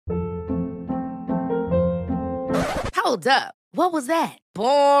Hold up. What was that?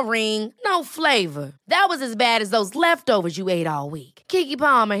 Boring. No flavor. That was as bad as those leftovers you ate all week. Keke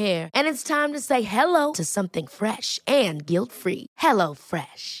Palmer here, and it's time to say hello to something fresh and guilt-free. Hello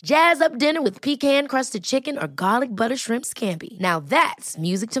Fresh. Jazz up dinner with pecan-crusted chicken or garlic butter shrimp scampi. Now that's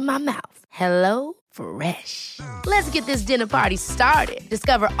music to my mouth. Hello Fresh. Let's get this dinner party started.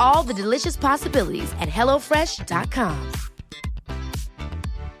 Discover all the delicious possibilities at hellofresh.com.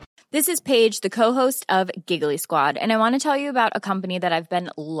 This is Paige, the co-host of Giggly Squad, and I want to tell you about a company that I've been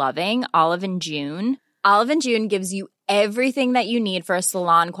loving, Olive & June. Olive & June gives you everything that you need for a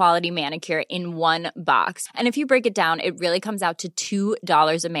salon-quality manicure in one box. And if you break it down, it really comes out to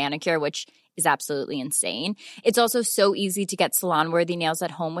 $2 a manicure, which is absolutely insane. It's also so easy to get salon-worthy nails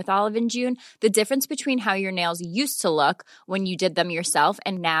at home with Olive & June. The difference between how your nails used to look when you did them yourself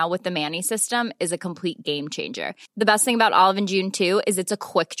and now with the Mani system is a complete game changer. The best thing about Olive & June, too, is it's a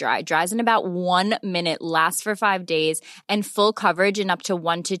quick dry. Dries in about 1 minute, lasts for 5 days, and full coverage in up to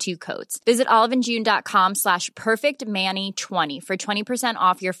 1 to 2 coats. Visit oliveandjune.com/perfectmani20 for 20%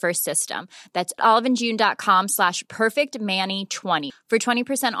 off your first system. That's oliveandjune.com/perfectmani20 for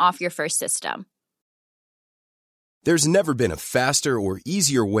 20% off your first system. There's never been a faster or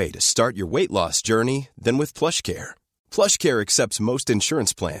easier way to start your weight loss journey than with PlushCare. PlushCare accepts most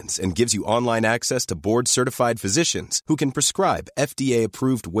insurance plans and gives you online access to board-certified physicians who can prescribe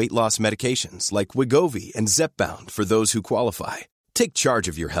FDA-approved weight loss medications like Wegovy and Zepbound for those who qualify. Take charge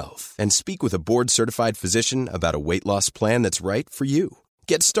of your health and speak with a board-certified physician about a weight loss plan that's right for you.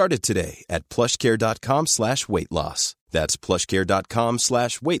 Get started today at plushcare.com/weight-loss. That's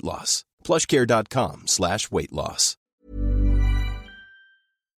plushcare.com/weight-loss. plushcare.com/weight-loss.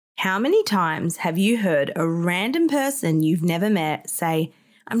 How many times have you heard a random person you've never met say,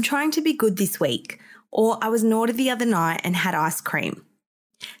 "I'm trying to be good this week," or "I was naughty the other night and had ice cream"?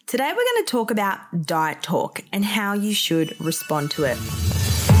 Today we're going to talk about diet talk and how you should respond to it.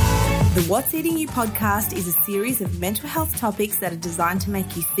 The What's Eating You podcast is a series of mental health topics that are designed to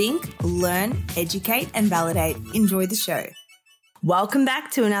make you think, learn, educate, and validate. Enjoy the show. Welcome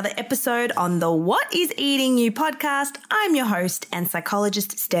back to another episode on the What is Eating You podcast. I'm your host and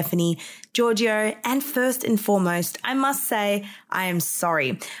psychologist, Stephanie Giorgio. And first and foremost, I must say I am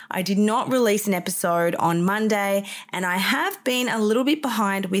sorry. I did not release an episode on Monday, and I have been a little bit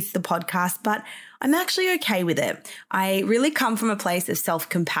behind with the podcast, but I'm actually okay with it. I really come from a place of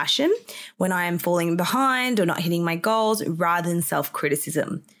self-compassion when I am falling behind or not hitting my goals rather than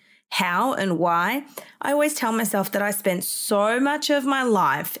self-criticism. How and why? I always tell myself that I spent so much of my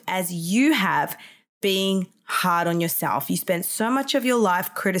life, as you have, being hard on yourself. You spent so much of your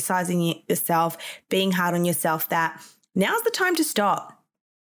life criticizing yourself, being hard on yourself, that now's the time to stop.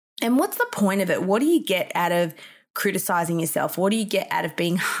 And what's the point of it? What do you get out of criticizing yourself? What do you get out of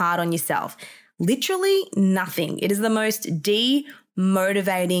being hard on yourself? Literally nothing. It is the most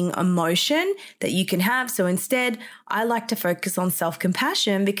demotivating emotion that you can have. So instead, I like to focus on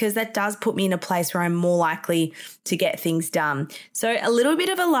self-compassion because that does put me in a place where I'm more likely to get things done. So a little bit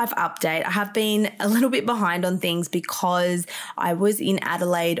of a life update. I have been a little bit behind on things because I was in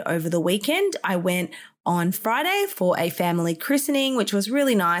Adelaide over the weekend. I went on Friday for a family christening, which was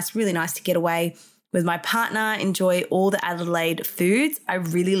really nice to get away with my partner, enjoy all the Adelaide foods. I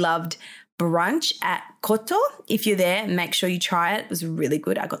really loved brunch at Koto. If you're there, make sure you try it. It was really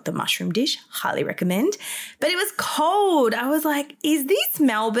good. I got the mushroom dish, highly recommend. But it was cold. I was like, is this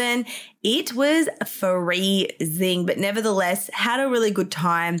Melbourne? It was freezing, but nevertheless, had a really good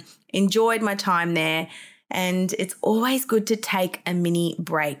time, enjoyed my time there. And it's always good to take a mini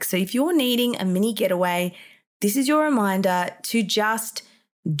break. So if you're needing a mini getaway, this is your reminder to just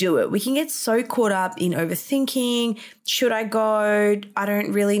do it. We can get so caught up in overthinking. Should I go? I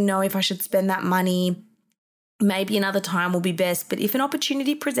don't really know if I should spend that money. Maybe another time will be best. But if an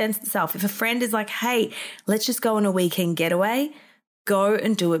opportunity presents itself, if a friend is like, hey, let's just go on a weekend getaway, go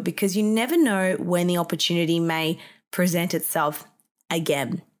and do it, because you never know when the opportunity may present itself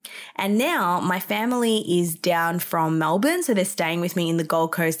again. And now my family is down from Melbourne, so they're staying with me in the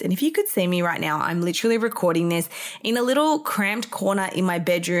Gold Coast. And if you could see me right now, I'm literally recording this in a little cramped corner in my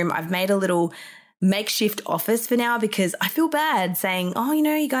bedroom. I've made a little makeshift office for now because I feel bad saying, oh,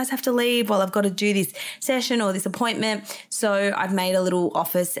 you guys have to leave while I've got to do this session or this appointment. So I've made a little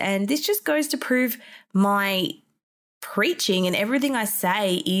office, and this just goes to prove my preaching and everything I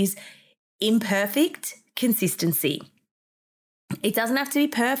say is imperfect consistency. It doesn't have to be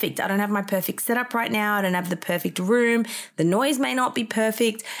perfect. I don't have my perfect setup right now. I don't have the perfect room. The noise may not be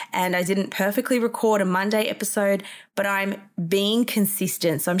perfect, and I didn't perfectly record a Monday episode, but I'm being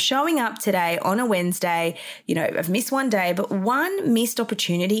consistent. So I'm showing up today on a Wednesday. I've missed one day, but one missed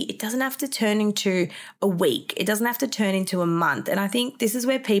opportunity, it doesn't have to turn into a week. It doesn't have to turn into a month. And I think this is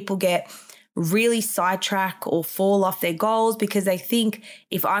where people get really sidetrack or fall off their goals because they think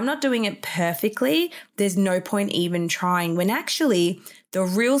if I'm not doing it perfectly, there's no point even trying, when actually the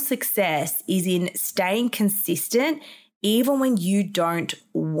real success is in staying consistent even when you don't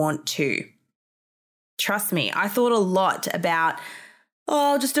want to. Trust me, I thought a lot about,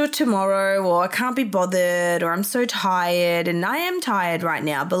 I'll just do it tomorrow, or I can't be bothered, or I'm so tired, and I am tired right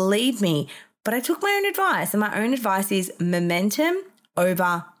now, believe me. But I took my own advice, and my own advice is momentum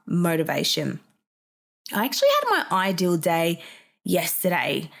over motivation. I actually had my ideal day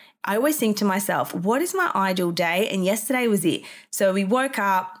yesterday. I always think to myself, what is my ideal day? And yesterday was it. So we woke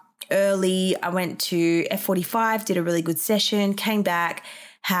up early. I went to F45, did a really good session, came back,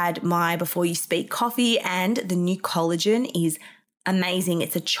 had my Before You Speak coffee, and the new collagen is amazing.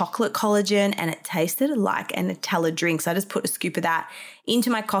 It's a chocolate collagen and it tasted like a Nutella drink. So I just put a scoop of that into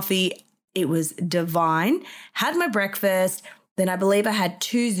my coffee. It was divine. Had my breakfast. Then I believe I had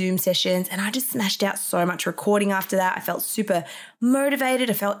 2 Zoom sessions and I just smashed out so much recording after that. I felt super motivated.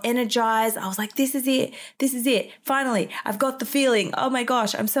 I felt energized. I was like, this is it. This is it. Finally, I've got the feeling. Oh my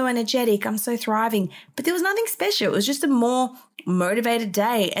gosh, I'm so energetic. I'm so thriving. But there was nothing special. It was just a more motivated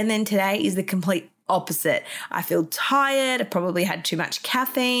day. And then today is the complete opposite. I feel tired. I probably had too much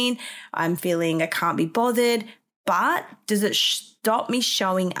caffeine. I'm feeling I can't be bothered. But does it stop me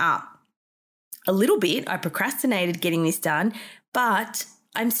showing up? A little bit. I procrastinated getting this done, but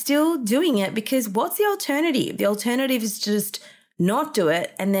I'm still doing it because what's the alternative? The alternative is just not do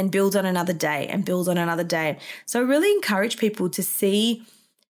it and then build on another day and build on another day. So I really encourage people to see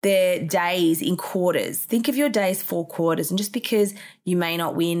their days in quarters. Think of your days 4 quarters, and just because you may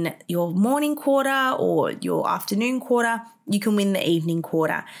not win your morning quarter or your afternoon quarter, you can win the evening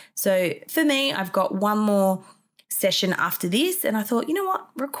quarter. So for me, I've got one more session after this, and I thought, you know what,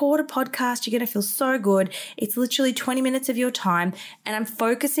 record a podcast. You're going to feel so good. It's literally 20 minutes of your time, and I'm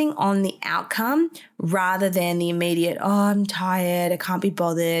focusing on the outcome rather than the immediate, I'm tired, I can't be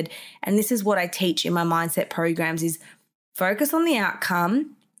bothered. And this is what I teach in my mindset programs is focus on the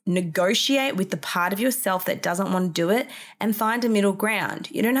outcome, negotiate with the part of yourself that doesn't want to do it, and find a middle ground.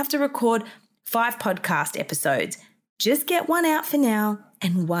 You don't have to record 5 podcast episodes. Just get one out for now,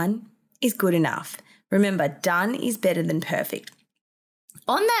 and one is good enough. Remember, done is better than perfect.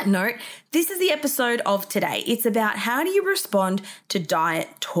 On that note, this is the episode of today. It's about how do you respond to diet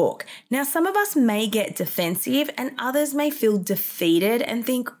talk. Now, some of us may get defensive and others may feel defeated and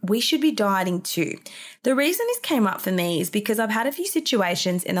think we should be dieting too. The reason this came up for me is because I've had a few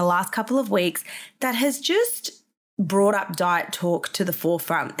situations in the last couple of weeks that has just brought up diet talk to the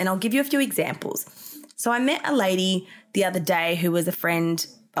forefront. And I'll give you a few examples. So I met a lady the other day who was a friend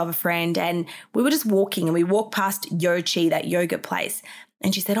of a friend, and we were just walking and we walked past Yochi, that yogurt place.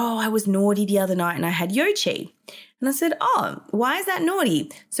 And she said, I was naughty the other night and I had Yochi. And I said, why is that naughty?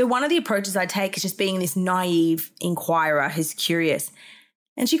 So one of the approaches I take is just being this naive inquirer who's curious.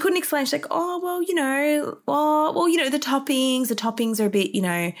 And she couldn't explain. She's like, the toppings are a bit,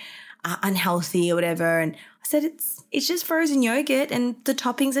 unhealthy or whatever. And I said, it's just frozen yogurt and the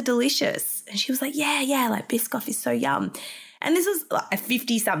toppings are delicious. And she was like, yeah, like Biscoff is so yum. And this is a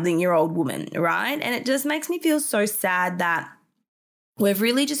 50-something-year-old woman, right? And it just makes me feel so sad that we've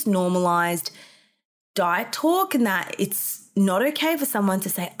really just normalized diet talk and that it's not okay for someone to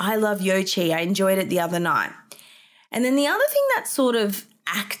say, I love Yochi, I enjoyed it the other night. And then the other thing that sort of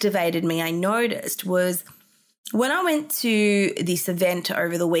activated me, I noticed, was when I went to this event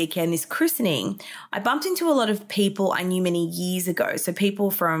over the weekend, this christening, I bumped into a lot of people I knew many years ago. So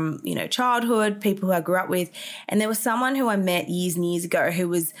people from, childhood, people who I grew up with. And there was someone who I met years and years ago who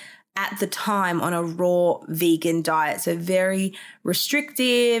was at the time on a raw vegan diet. So very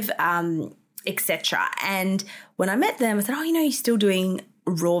restrictive, etc. And when I met them, I said, you're still doing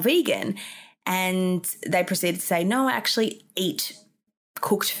raw vegan? And they proceeded to say, no, I actually eat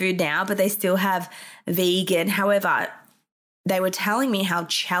cooked food now, but they still have vegan. However, they were telling me how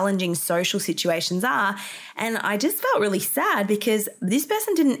challenging social situations are. And I just felt really sad because this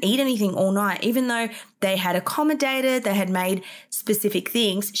person didn't eat anything all night, even though they had accommodated, they had made specific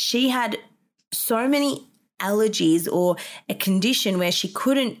things. She had so many allergies or a condition where she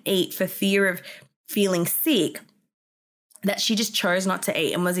couldn't eat for fear of feeling sick that she just chose not to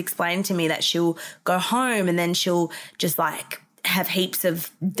eat, and was explaining to me that she'll go home and then she'll just have heaps of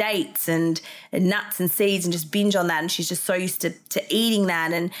dates and nuts and seeds and just binge on that. And she's just so used to eating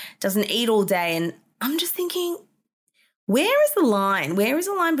that and doesn't eat all day. And I'm just thinking, where is the line? Where is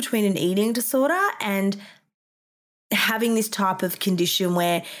the line between an eating disorder and having this type of condition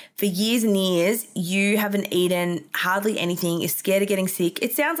where for years and years you haven't eaten hardly anything, you're scared of getting sick?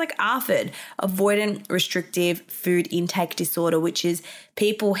 It sounds like ARFID, avoidant restrictive food intake disorder, which is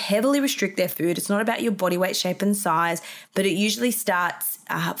people heavily restrict their food. It's not about your body weight, shape and size, but it usually starts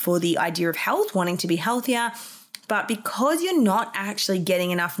for the idea of health, wanting to be healthier. But because you're not actually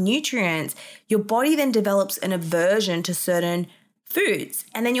getting enough nutrients, your body then develops an aversion to certain foods.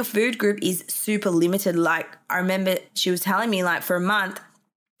 And then your food group is super limited. Like I remember she was telling me like for a month,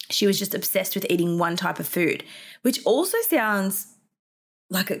 she was just obsessed with eating one type of food, which also sounds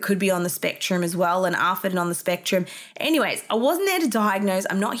like it could be on the spectrum as well, and ARFID and on the spectrum. Anyways, I wasn't there to diagnose.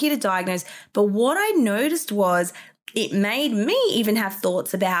 I'm not here to diagnose. But what I noticed was it made me even have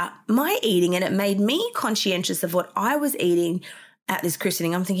thoughts about my eating, and it made me conscientious of what I was eating at this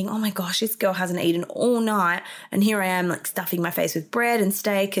christening. I'm thinking, oh my gosh, this girl hasn't eaten all night, and here I am like stuffing my face with bread and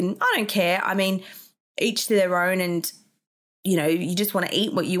steak, and I don't care. I mean, each to their own, and you know, you just want to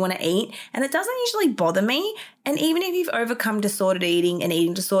eat what you want to eat, and it doesn't usually bother me. And even if you've overcome disordered eating and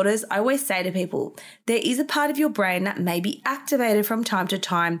eating disorders, I always say to people, there is a part of your brain that may be activated from time to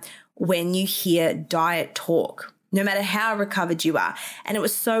time when you hear diet talk, no matter how recovered you are. And it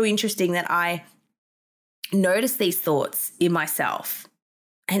was so interesting that I noticed these thoughts in myself.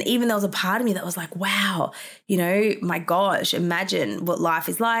 And even there was a part of me that was like, wow, you know, my gosh, imagine what life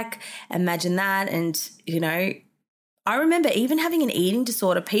is like. Imagine that. And, you know, I remember even having an eating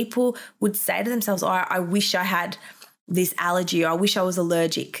disorder, people would say to themselves, oh, I wish I had this allergy, or I wish I was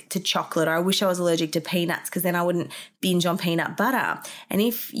allergic to chocolate, or I wish I was allergic to peanuts because then I wouldn't binge on peanut butter. And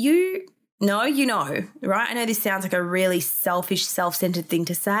if you know, you know, right? I know this sounds like a really selfish, self-centered thing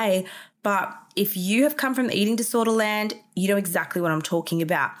to say, but if you have come from the eating disorder land, you know exactly what I'm talking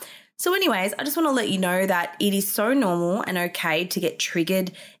about. So anyways, I just want to let you know that it is so normal and okay to get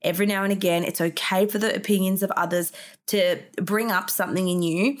triggered every now and again. It's okay for the opinions of others to bring up something in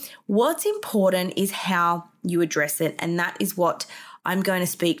you. What's important is how you address it, and that is what I'm going to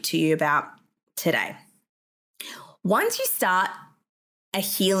speak to you about today. Once you start a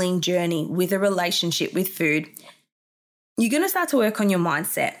healing journey with a relationship with food, you're going to start to work on your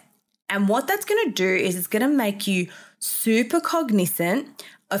mindset. And what that's going to do is it's going to make you super cognizant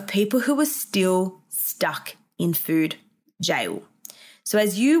of people who are still stuck in food jail. So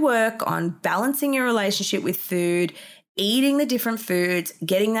as you work on balancing your relationship with food, eating the different foods,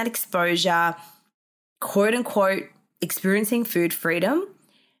 getting that exposure, quote unquote, experiencing food freedom,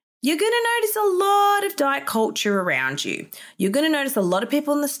 you're going to notice a lot of diet culture around you. You're going to notice a lot of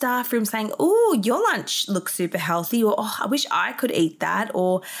people in the staff room saying, oh, your lunch looks super healthy, or oh, I wish I could eat that,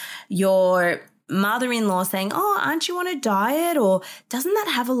 or your mother-in-law saying, oh, aren't you on a diet, or doesn't that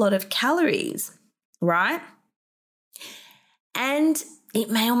have a lot of calories, right? And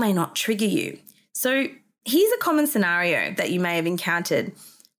it may or may not trigger you. So here's a common scenario that you may have encountered.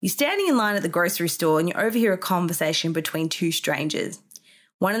 You're standing in line at the grocery store and you overhear a conversation between two strangers.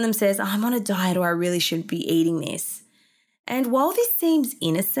 One of them says, oh, I'm on a diet, or I really shouldn't be eating this. And while this seems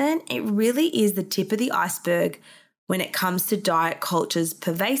innocent, it really is the tip of the iceberg when it comes to diet culture's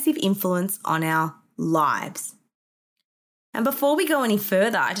pervasive influence on our lives. And before we go any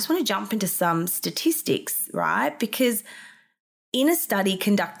further, I just want to jump into some statistics, right? Because in a study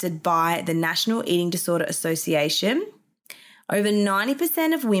conducted by the National Eating Disorder Association, over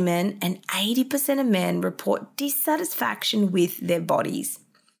 90% of women and 80% of men report dissatisfaction with their bodies.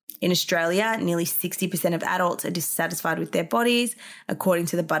 In Australia, nearly 60% of adults are dissatisfied with their bodies, according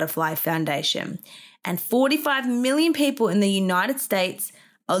to the Butterfly Foundation. And 45 million people in the United States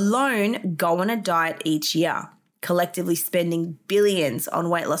alone go on a diet each year, collectively spending billions on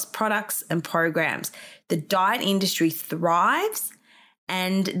weight loss products and programs. The diet industry thrives,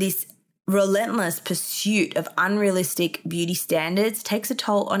 and this relentless pursuit of unrealistic beauty standards takes a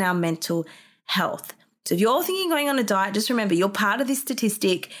toll on our mental health. So if you're thinking of going on a diet, just remember you're part of this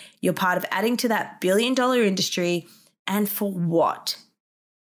statistic. You're part of adding to that billion-dollar industry. And for what?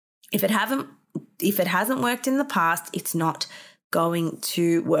 If it hasn't worked in the past, it's not going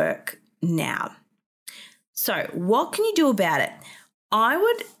to work now. So what can you do about it? I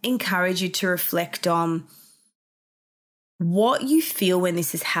would encourage you to reflect on what you feel when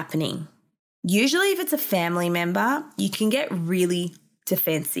this is happening. Usually if it's a family member, you can get really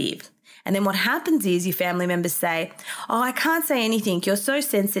defensive. And then what happens is your family members say, oh, I can't say anything. You're so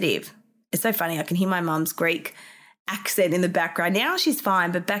sensitive. It's so funny. I can hear my mum's Greek accent in the background. Now she's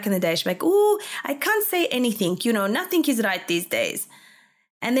fine, but back in the day she'd be like, oh, I can't say anything. Nothing is right these days.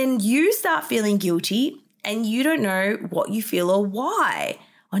 And then you start feeling guilty and you don't know what you feel or why.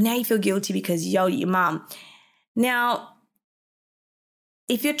 Or now you feel guilty because you yelled at your mum. Now,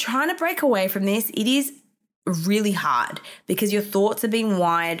 if you're trying to break away from this, it is really hard because your thoughts have been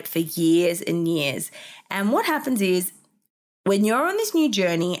wired for years and years. And what happens is when you're on this new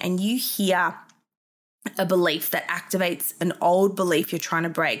journey and you hear a belief that activates an old belief you're trying to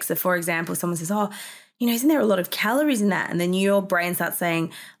break. So for example, someone says, oh, isn't there a lot of calories in that? And then your brain starts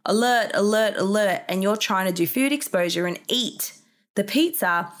saying, alert, alert, alert. And you're trying to do food exposure and eat the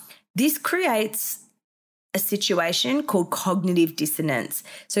pizza. This creates a situation called cognitive dissonance.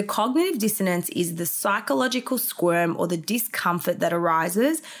 So cognitive dissonance is the psychological squirm or the discomfort that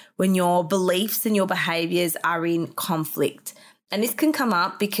arises when your beliefs and your behaviors are in conflict. And this can come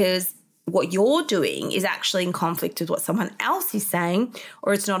up because what you're doing is actually in conflict with what someone else is saying,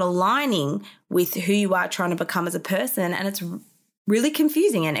 or it's not aligning with who you are trying to become as a person. And it's really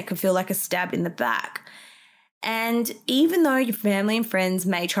confusing and it can feel like a stab in the back. And even though your family and friends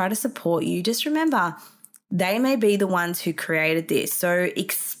may try to support you, just remember, they may be the ones who created this. So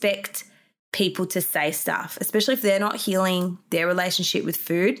expect people to say stuff, especially if they're not healing their relationship with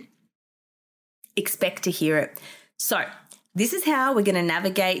food. Expect to hear it. So this is how we're going to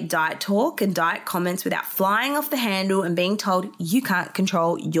navigate diet talk and diet comments without flying off the handle and being told you can't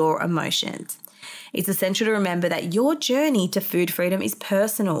control your emotions. It's essential to remember that your journey to food freedom is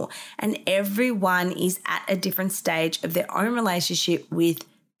personal and everyone is at a different stage of their own relationship with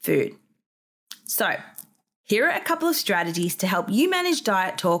food. So, here are a couple of strategies to help you manage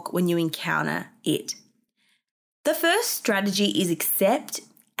diet talk when you encounter it. The first strategy is accept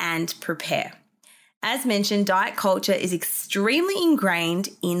and prepare. As mentioned, diet culture is extremely ingrained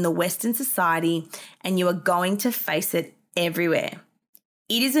in the Western society and you are going to face it everywhere.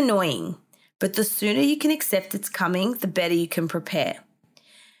 It is annoying, but the sooner you can accept it's coming, the better you can prepare.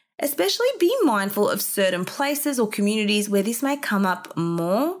 Especially be mindful of certain places or communities where this may come up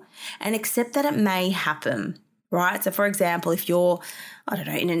more and accept that it may happen, right? So for example, if you're,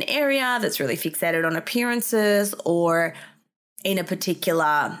 in an area that's really fixated on appearances or in a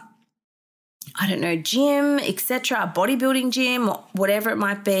particular, gym, etc., bodybuilding gym, or whatever it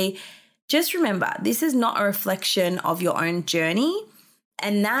might be, just remember, this is not a reflection of your own journey,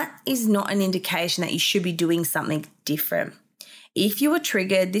 and that is not an indication that you should be doing something different. If you are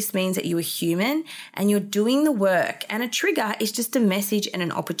triggered, this means that you are human and you're doing the work, and a trigger is just a message and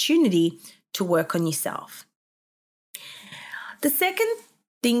an opportunity to work on yourself. The second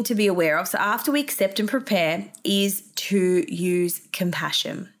thing to be aware of, so after we accept and prepare, is to use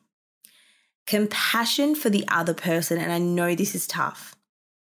compassion. Compassion for the other person, and I know this is tough.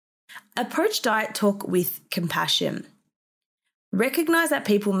 Approach diet talk with compassion. Recognize that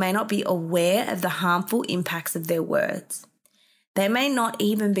people may not be aware of the harmful impacts of their words. They may not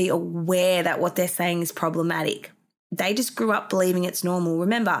even be aware that what they're saying is problematic. They just grew up believing it's normal.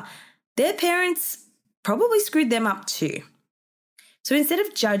 Remember, their parents probably screwed them up too. So instead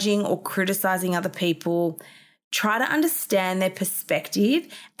of judging or criticizing other people, try to understand their perspective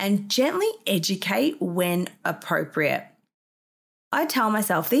and gently educate when appropriate. I tell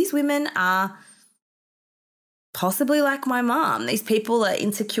myself these women are possibly like my mom. These people are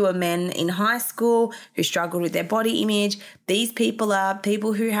insecure men in high school who struggled with their body image. These people are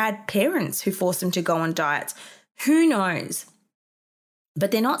people who had parents who forced them to go on diets. Who knows?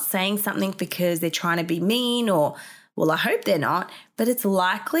 But they're not saying something because they're trying to be mean or, well, I hope they're not, but it's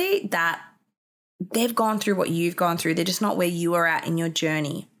likely that they've gone through what you've gone through. They're just not where you are at in your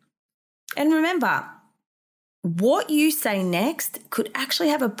journey. And remember, what you say next could actually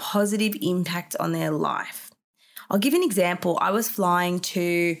have a positive impact on their life. I'll give you an example. I was flying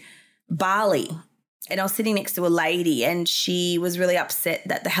to Bali and I was sitting next to a lady and she was really upset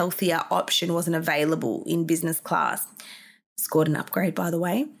that the healthier option wasn't available in business class. Scored an upgrade, by the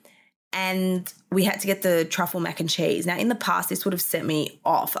way. And we had to get the truffle mac and cheese. Now, in the past, this would have set me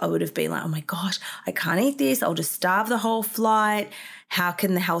off. I would have been like, oh my gosh, I can't eat this. I'll just starve the whole flight. How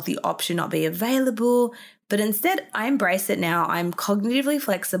can the healthy option not be available? But instead, I embrace it now. I'm cognitively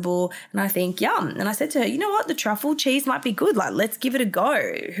flexible and I think, yum. And I said to her, you know what? The truffle cheese might be good. Like, let's give it a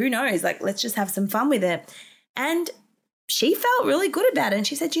go. Who knows? Like, let's just have some fun with it. And she felt really good about it. And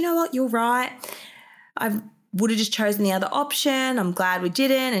she said, you know what? You're right. I would have just chosen the other option. I'm glad we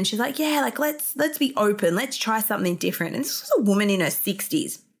didn't. And she's like, yeah, like let's be open. Let's try something different. And this was a woman in her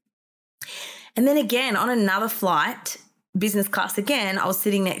 60s. And then again, on another flight, business class again, I was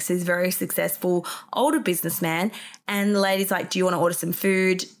sitting next to this very successful older businessman and the lady's like, do you want to order some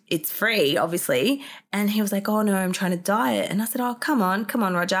food? it's free, obviously. And he was like, oh, no, I'm trying to diet. And I said, oh, come on,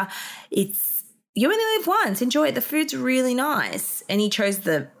 Roger. You only live once. Enjoy it. The food's really nice. And he chose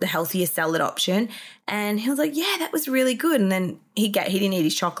the healthier salad option. And he was like, yeah, that was really good. And then he didn't eat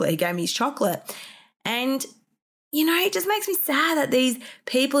his chocolate. He gave me his chocolate. And, it just makes me sad that these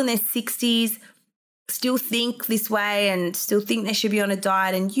people in their 60s still think this way and still think they should be on a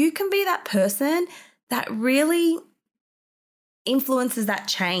diet. And you can be that person that really influences that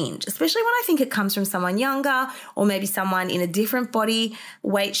change, especially when I think it comes from someone younger or maybe someone in a different body,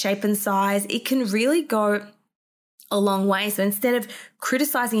 weight, shape and size. It can really go a long way. So instead of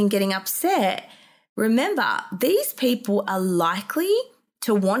criticizing and getting upset, remember, these people are likely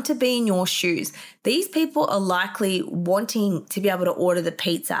to want to be in your shoes. These people are likely wanting to be able to order the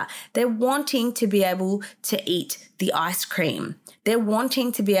pizza. They're wanting to be able to eat the ice cream. They're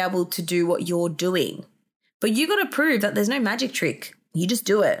wanting to be able to do what you're doing. But you got to prove that there's no magic trick. You just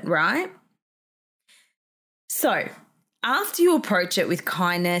do it, right? So after you approach it with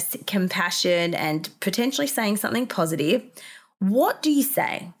kindness, compassion, and potentially saying something positive, what do you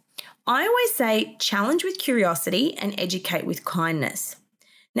say? I always say challenge with curiosity and educate with kindness.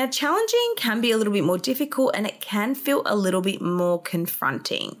 Now, challenging can be a little bit more difficult and it can feel a little bit more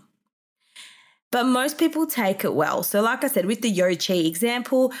confronting. But most people take it well. So like I said, with the Yo Chi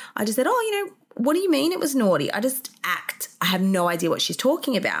example, I just said, what do you mean it was naughty? I just act. I have no idea what she's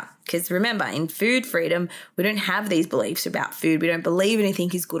talking about. Because remember, in food freedom, we don't have these beliefs about food. We don't believe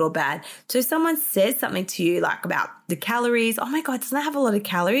anything is good or bad. So if someone says something to you like about the calories, oh my God, doesn't that have a lot of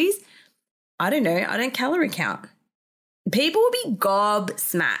calories? I don't know. I don't calorie count. People will be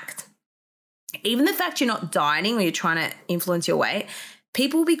gobsmacked. Even the fact you're not dieting or you're trying to influence your weight,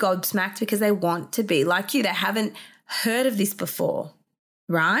 people will be gobsmacked because they want to be like you. They haven't heard of this before,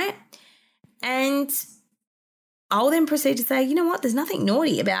 right? And I'll then proceed to say, you know what, there's nothing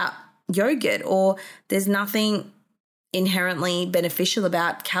naughty about yogurt or there's nothing inherently beneficial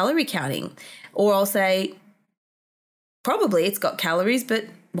about calorie counting. Or I'll say, probably it's got calories, but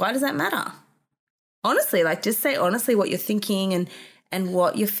why does that matter? Honestly, just say honestly what you're thinking and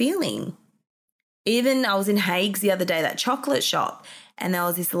what you're feeling. Even I was in Haigh's the other day, that chocolate shop, and there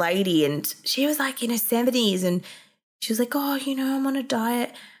was this lady and she was like in her 70s and she was like, oh, I'm on a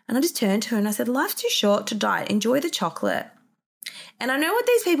diet. And I just turned to her and I said, life's too short to diet. Enjoy the chocolate. And I know what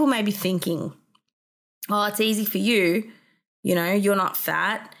these people may be thinking. Oh, it's easy for you. You're not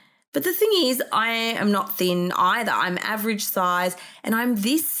fat. But the thing is, I am not thin either. I'm average size and I'm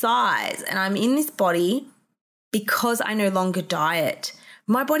this size and I'm in this body because I no longer diet.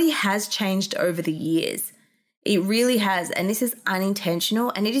 My body has changed over the years. It really has. And this is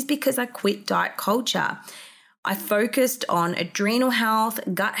unintentional. And it is because I quit diet culture. I focused on adrenal health,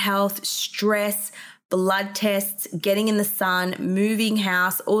 gut health, stress, blood tests, getting in the sun, moving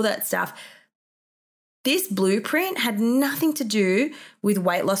house, all that stuff. This blueprint had nothing to do with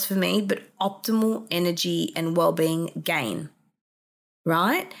weight loss for me, but optimal energy and well-being gain,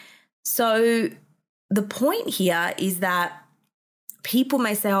 right? So the point here is that people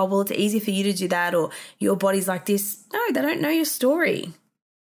may say, oh, well, it's easy for you to do that or your body's like this. No, they don't know your story.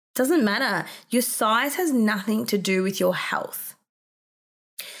 Doesn't matter. Your size has nothing to do with your health.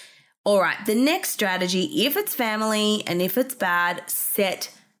 All right, the next strategy, if it's family and if it's bad,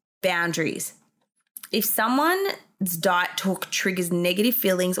 set boundaries. If someone's diet talk triggers negative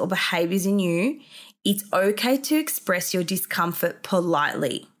feelings or behaviors in you, it's okay to express your discomfort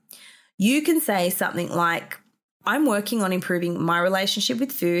politely. You can say something like, I'm working on improving my relationship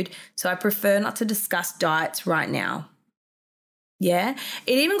with food, so I prefer not to discuss diets right now. Yeah,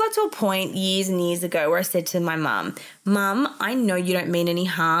 it even got to a point years and years ago where I said to my mum, I know you don't mean any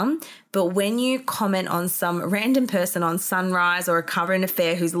harm, but when you comment on some random person on Sunrise or a current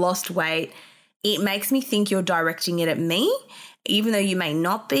affair who's lost weight, it makes me think you're directing it at me, even though you may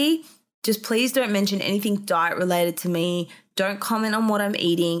not be. Just please don't mention anything diet related to me. Don't comment on what I'm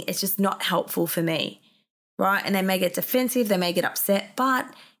eating. It's just not helpful for me, right? And they may get defensive, they may get upset,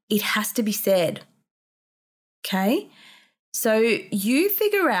 but it has to be said, okay? So you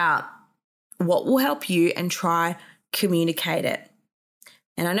figure out what will help you and try communicate it.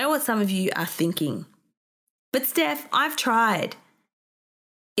 And I know what some of you are thinking, but Steph, I've tried.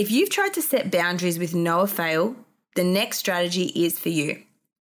 If you've tried to set boundaries with no avail, the next strategy is for you.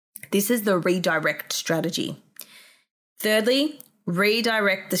 This is the redirect strategy. Thirdly,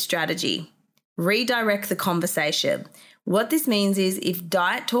 redirect the strategy. Redirect the conversation. What this means is if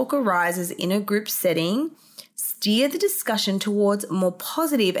diet talk arises in a group setting, steer the discussion towards more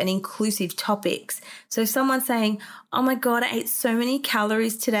positive and inclusive topics. So if someone's saying, oh my God, I ate so many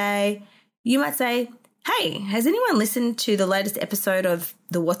calories today, you might say, hey, has anyone listened to the latest episode of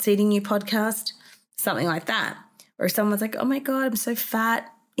the What's Eating You podcast? Something like that. Or if someone's like, oh my God, I'm so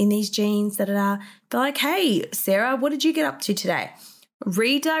fat in these jeans, They're like, hey, Sarah, what did you get up to today?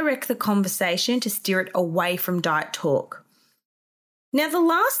 Redirect the conversation to steer it away from diet talk. Now, the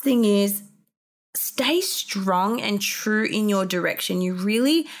last thing is stay strong and true in your direction. You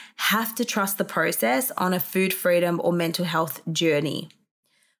really have to trust the process on a food freedom or mental health journey.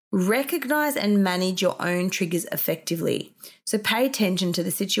 Recognize and manage your own triggers effectively. So pay attention to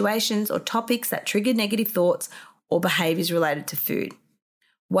the situations or topics that trigger negative thoughts or behaviors related to food.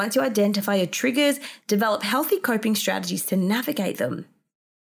 Once you identify your triggers, develop healthy coping strategies to navigate them.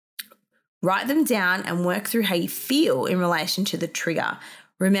 Write them down and work through how you feel in relation to the trigger.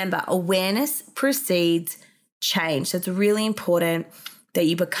 Remember, awareness precedes change. So it's really important that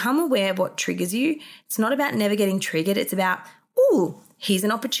you become aware of what triggers you. It's not about never getting triggered. It's about, here's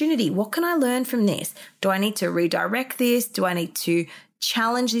an opportunity. What can I learn from this? Do I need to redirect this? Do I need to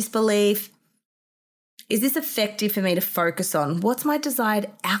challenge this belief? Is this effective for me to focus on? What's my desired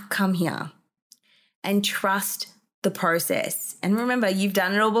outcome here? And trust the process. And remember, you've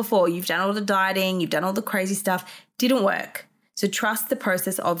done it all before. You've done all the dieting. You've done all the crazy stuff. Didn't work. So trust the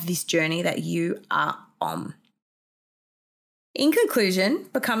process of this journey that you are on. In conclusion,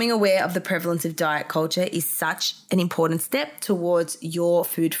 becoming aware of the prevalence of diet culture is such an important step towards your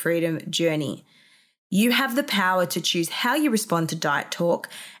food freedom journey. You have the power to choose how you respond to diet talk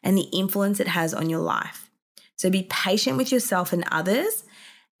and the influence it has on your life. So be patient with yourself and others,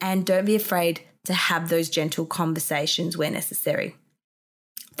 and don't be afraid to have those gentle conversations where necessary.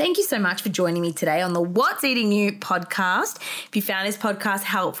 Thank you so much for joining me today on the What's Eating You podcast. If you found this podcast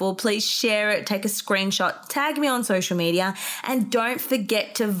helpful, please share it, take a screenshot, tag me on social media, and don't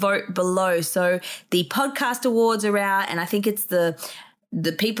forget to vote below. So the podcast awards are out, and I think it's the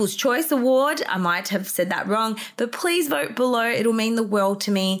People's Choice Award. I might have said that wrong, but please vote below. It'll mean the world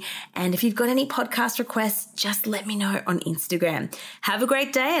to me. And if you've got any podcast requests, just let me know on Instagram. Have a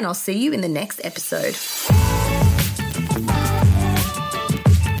great day, and I'll see you in the next episode.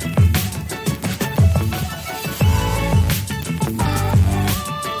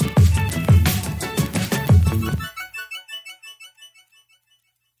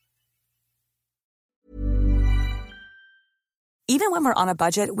 Even when we're on a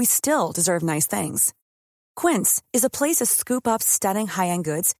budget, we still deserve nice things. Quince is a place to scoop up stunning high-end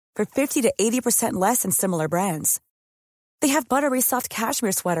goods for 50 to 80% less than similar brands. They have buttery soft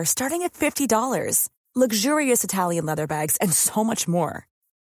cashmere sweaters starting at $50, luxurious Italian leather bags, and so much more.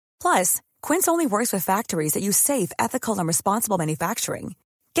 Plus, Quince only works with factories that use safe, ethical, and responsible manufacturing.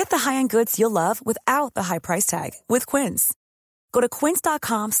 Get the high-end goods you'll love without the high price tag with Quince. Go to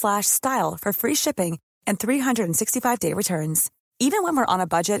quince.com/style for free shipping and 365-day returns. Even when we're on a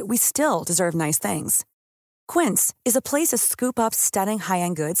budget, we still deserve nice things. Quince is a place to scoop up stunning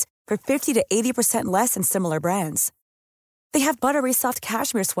high-end goods for 50 to 80% less than similar brands. They have buttery soft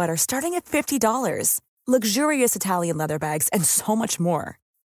cashmere sweaters starting at $50, luxurious Italian leather bags, and so much more.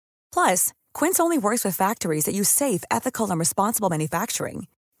 Plus, Quince only works with factories that use safe, ethical, and responsible manufacturing.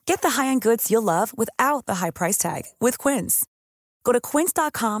 Get the high-end goods you'll love without the high price tag with Quince. Go to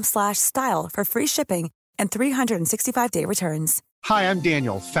quince.com/style for free shipping and 365-day returns. Hi, I'm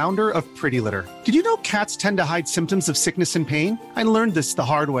Daniel, founder of Pretty Litter. Did you know cats tend to hide symptoms of sickness and pain? I learned this the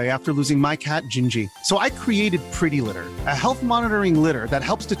hard way after losing my cat, Gingy. So I created Pretty Litter, a health monitoring litter that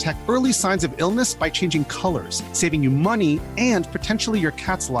helps detect early signs of illness by changing colors, saving you money and potentially your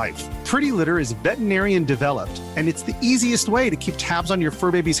cat's life. Pretty Litter is veterinarian developed, and it's the easiest way to keep tabs on your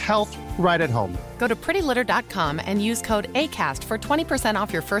fur baby's health right at home. Go to prettylitter.com and use code ACAST for 20%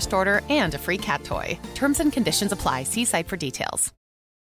 off your first order and a free cat toy. Terms and conditions apply. See site for details.